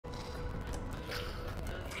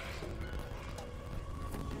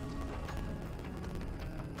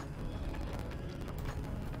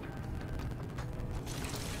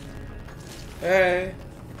Hey!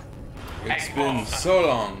 It's been so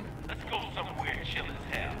long Let's go somewhere chill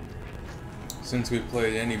as hell. since we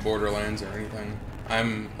played any Borderlands or anything.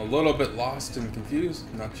 I'm a little bit lost and confused,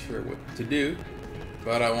 not sure what to do,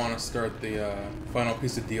 but I want to start the final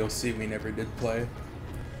piece of DLC we never did play.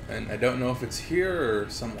 And I don't know if it's here or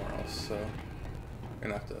somewhere else, so we're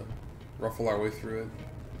gonna have to ruffle our way through it,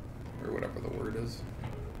 or whatever the word is.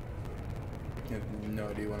 I have no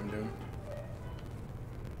idea what I'm doing.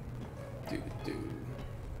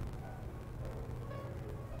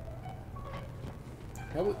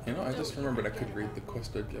 Probably, you know, I just remembered I could read the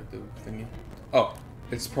quest objective thingy. Oh,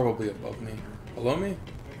 it's probably above me. Below me?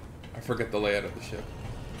 I forget the layout of the ship.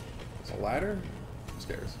 It's a ladder?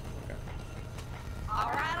 Stairs. Okay.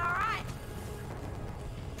 Alright.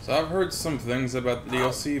 So I've heard some things about the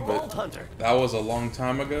DLC, but that was a long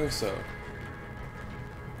time ago, so...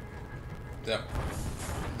 Yeah.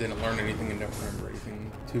 Didn't learn anything and don't remember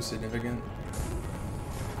anything too significant.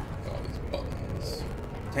 All these buttons.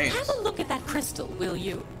 Tanks. Have a look at that crystal, will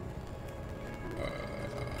you?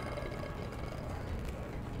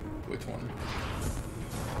 Which one?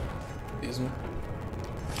 These one?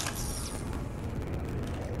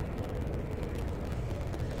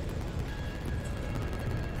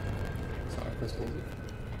 It's not a crystal, is it?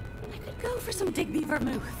 I could go for some Digby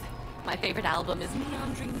Vermouth. My favorite album is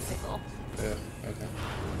Neon Dreamsicle. Yeah, okay.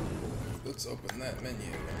 Let's open that menu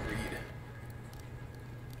and read.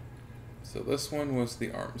 So this one was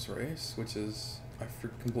the arms race, which is... I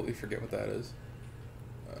completely forget what that is.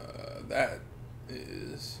 That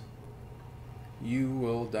is... You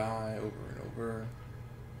will die over and over.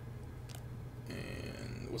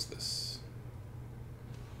 And what's this?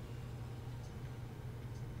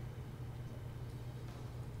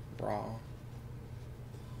 Raw.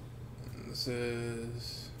 And this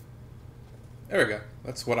is... There we go.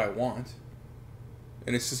 That's what I want.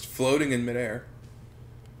 And it's just floating in midair.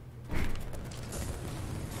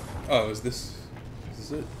 Oh, is this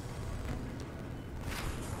it?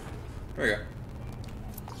 There we go.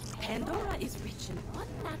 Pandora is rich in one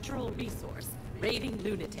natural resource, raiding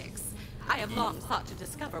lunatics. I have long sought to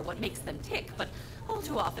discover what makes them tick, but all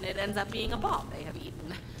too often it ends up being a bomb they have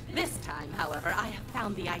eaten. This time, however, I have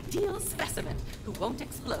found the ideal specimen who won't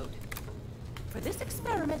explode. For this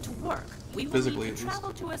experiment to work, we will need to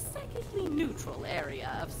travel to a psychically neutral area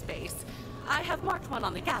of space. I have marked one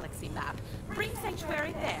on the galaxy map. Bring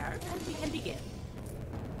Sanctuary there, and we can begin.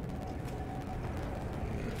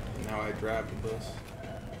 Now I grabbed this.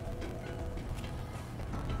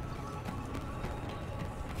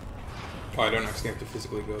 Oh, I don't actually have to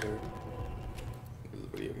physically go there. This is a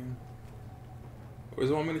video game. Where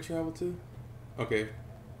does it want me to travel to? Okay,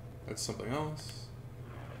 that's something else.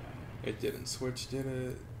 It didn't switch, did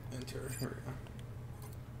it? Enter. Here we go.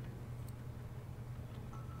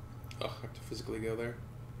 Oh, I have to physically go there.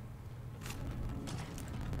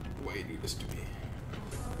 Why you do this to me?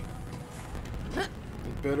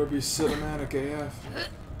 It better be cinematic AF.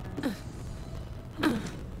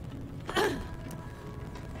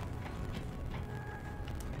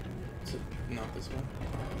 Is it not this one?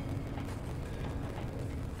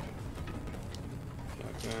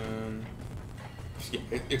 Shotgun.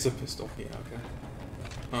 Yeah, it's a pistol. Yeah, okay.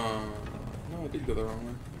 No, I did go the wrong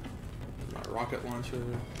way. My rocket launcher.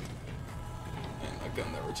 And a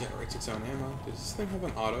gun that regenerates its own ammo. Does this thing have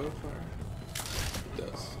an auto fire?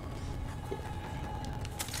 It does. Cool.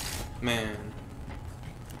 Man.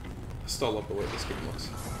 I still love the way this game looks.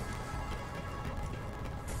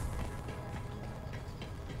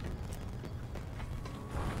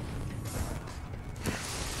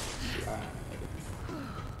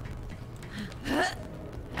 Rad.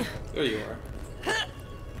 There you are.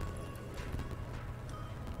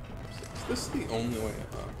 Is this the only way?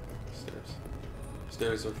 Oh, stairs.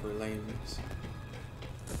 Stairs are for lanes.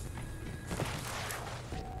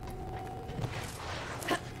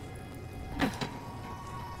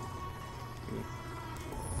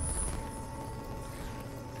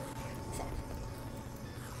 Fuck.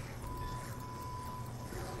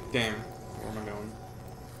 Damn. Where am I going?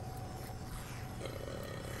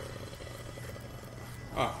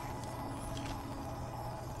 Ah.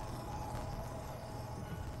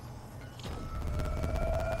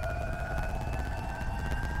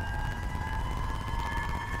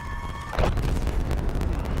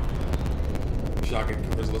 Shotgun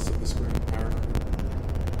covers less of the screen. I remember.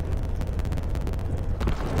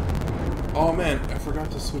 Oh man, I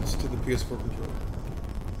forgot to switch to the PS4 controller.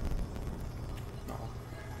 No.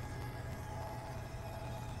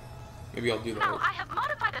 Maybe I'll do that. Now, I have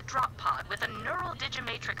modified a drop pod with a neural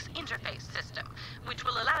digimatrix interface system, which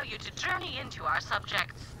will allow you to journey into our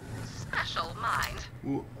subject's special mind.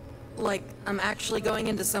 Ooh. Like, I'm actually going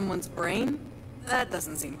into someone's brain? That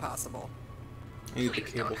doesn't seem possible. I need the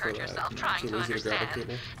Please cable don't for hurt that. yourself I'm trying too to lazy to grab a understand.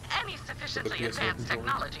 cable. Any sufficiently PS4 advanced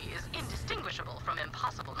controller. technology is indistinguishable from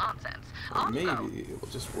impossible nonsense. Or On you go. maybe it will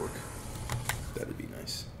just work. That'd be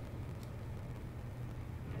nice.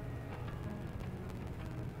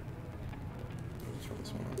 Let's turn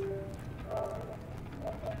this one on.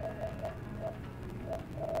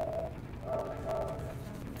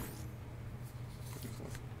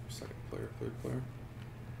 Second player, third player.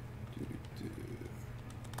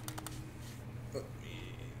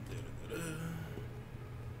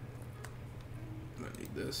 I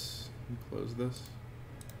need this. Close this.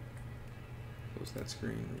 Close that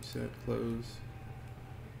screen. Reset. Close.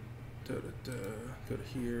 Go to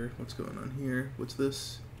here. What's going on here? What's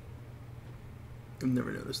this? I've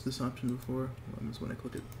never noticed this option before. What happens when I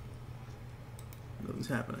click it? Nothing's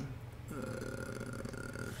happening.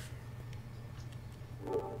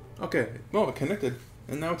 Okay. Oh, it connected.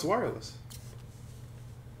 And now it's wireless.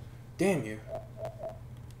 Damn you.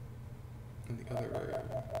 And the other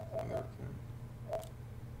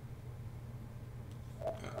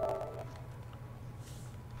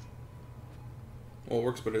well, it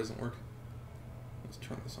works, but it doesn't work. Let's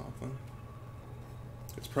turn this off then.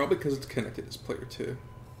 It's probably because it's connected as player 2.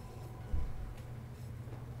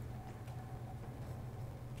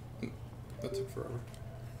 That took forever.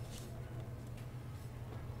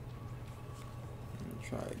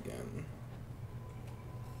 Try again.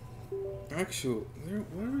 Actually,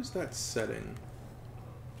 where is that setting?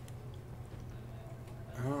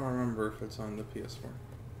 I don't remember if it's on the PS4.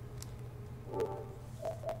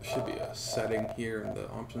 There should be a setting here in the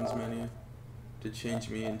options menu to change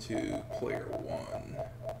me into player 1.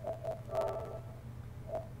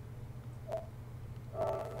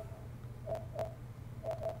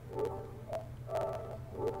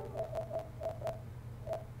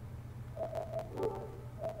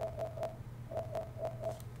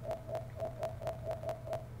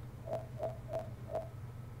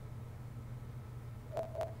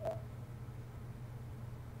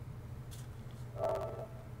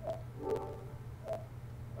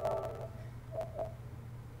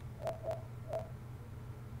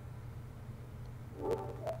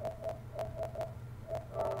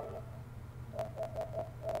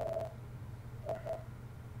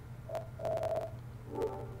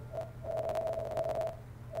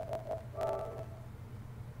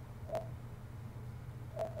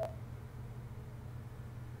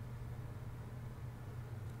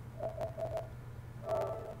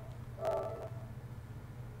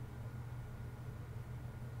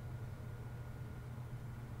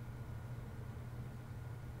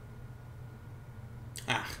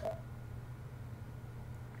 Ah.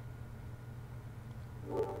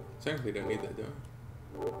 Technically don't need that, do I?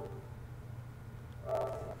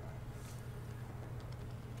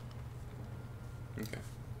 Okay.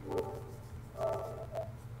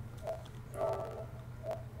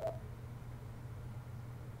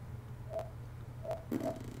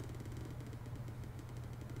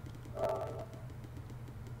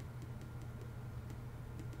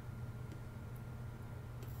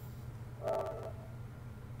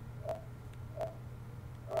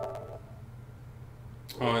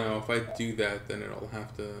 Oh, I know. If I do that, then it'll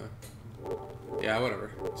have to... Yeah,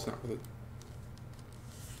 whatever. It's not worth it.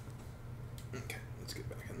 Okay, let's get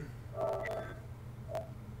back in.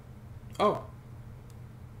 Oh!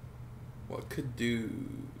 Well, it could do...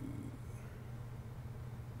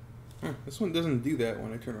 Huh, this one doesn't do that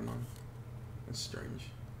when I turn it on. That's strange.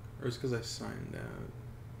 Or it's because I signed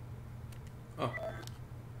out. Oh.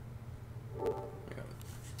 I got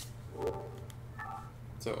it.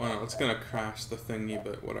 So, oh no, it's gonna crash the thingy,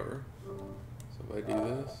 but whatever. So if I do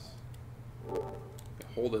this,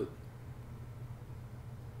 hold it.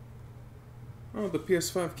 Oh, the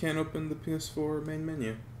PS5 can't open the PS4 main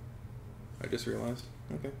menu. I just realized.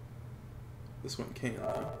 Okay. This one can,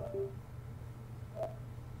 though.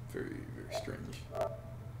 Very, very strange.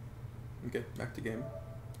 Okay, back to game.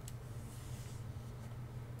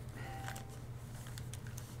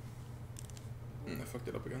 I fucked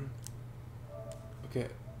it up again. Okay.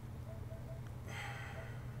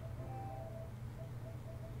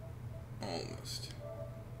 Almost.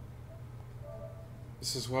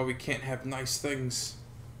 This is why we can't have nice things.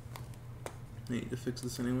 I need to fix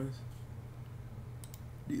this anyways.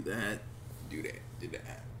 Do that. Do that. Do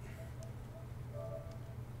that.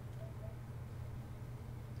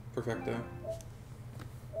 Perfecto.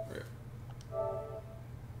 Right.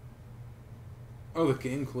 Oh, the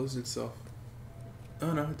game closed itself.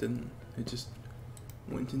 Oh no, it didn't. It just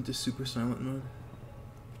went into super silent mode.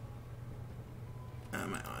 Ah,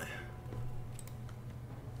 my eye.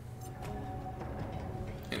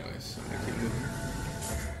 guess. I'm gonna keep moving.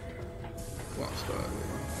 Well, so I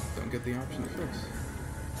don't get the option to fix.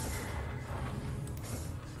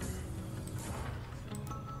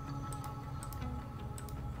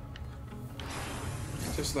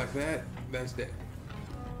 Just like that, that's dead.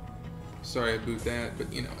 Sorry I boot that,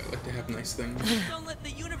 but you know, I like to have nice things. Don't let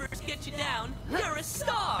the universe get you down. You're a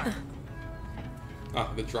star.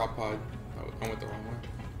 Ah, the drop pod. I went the wrong way.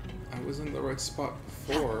 I was in the right spot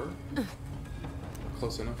before.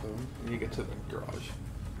 Close enough though. And you get to the garage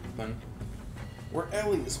thing. Where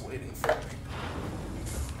Ellie is waiting for me.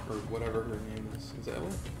 Or whatever her name is. Is that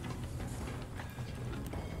Ellie?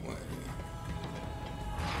 What?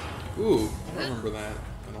 Ooh, I don't remember that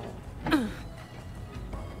at all.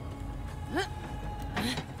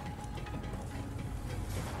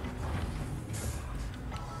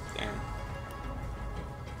 Damn.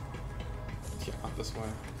 Yeah, not this way.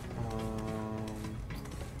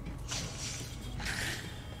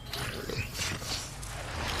 There we go.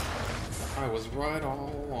 I was right all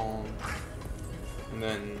along. And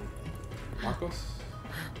then Marcos?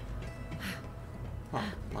 Huh,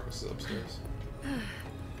 Marcos is upstairs.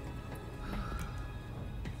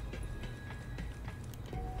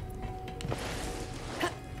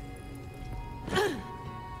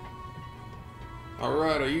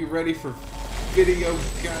 Alright, are you ready for video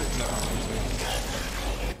guys? No,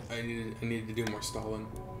 I needed to do more stalling.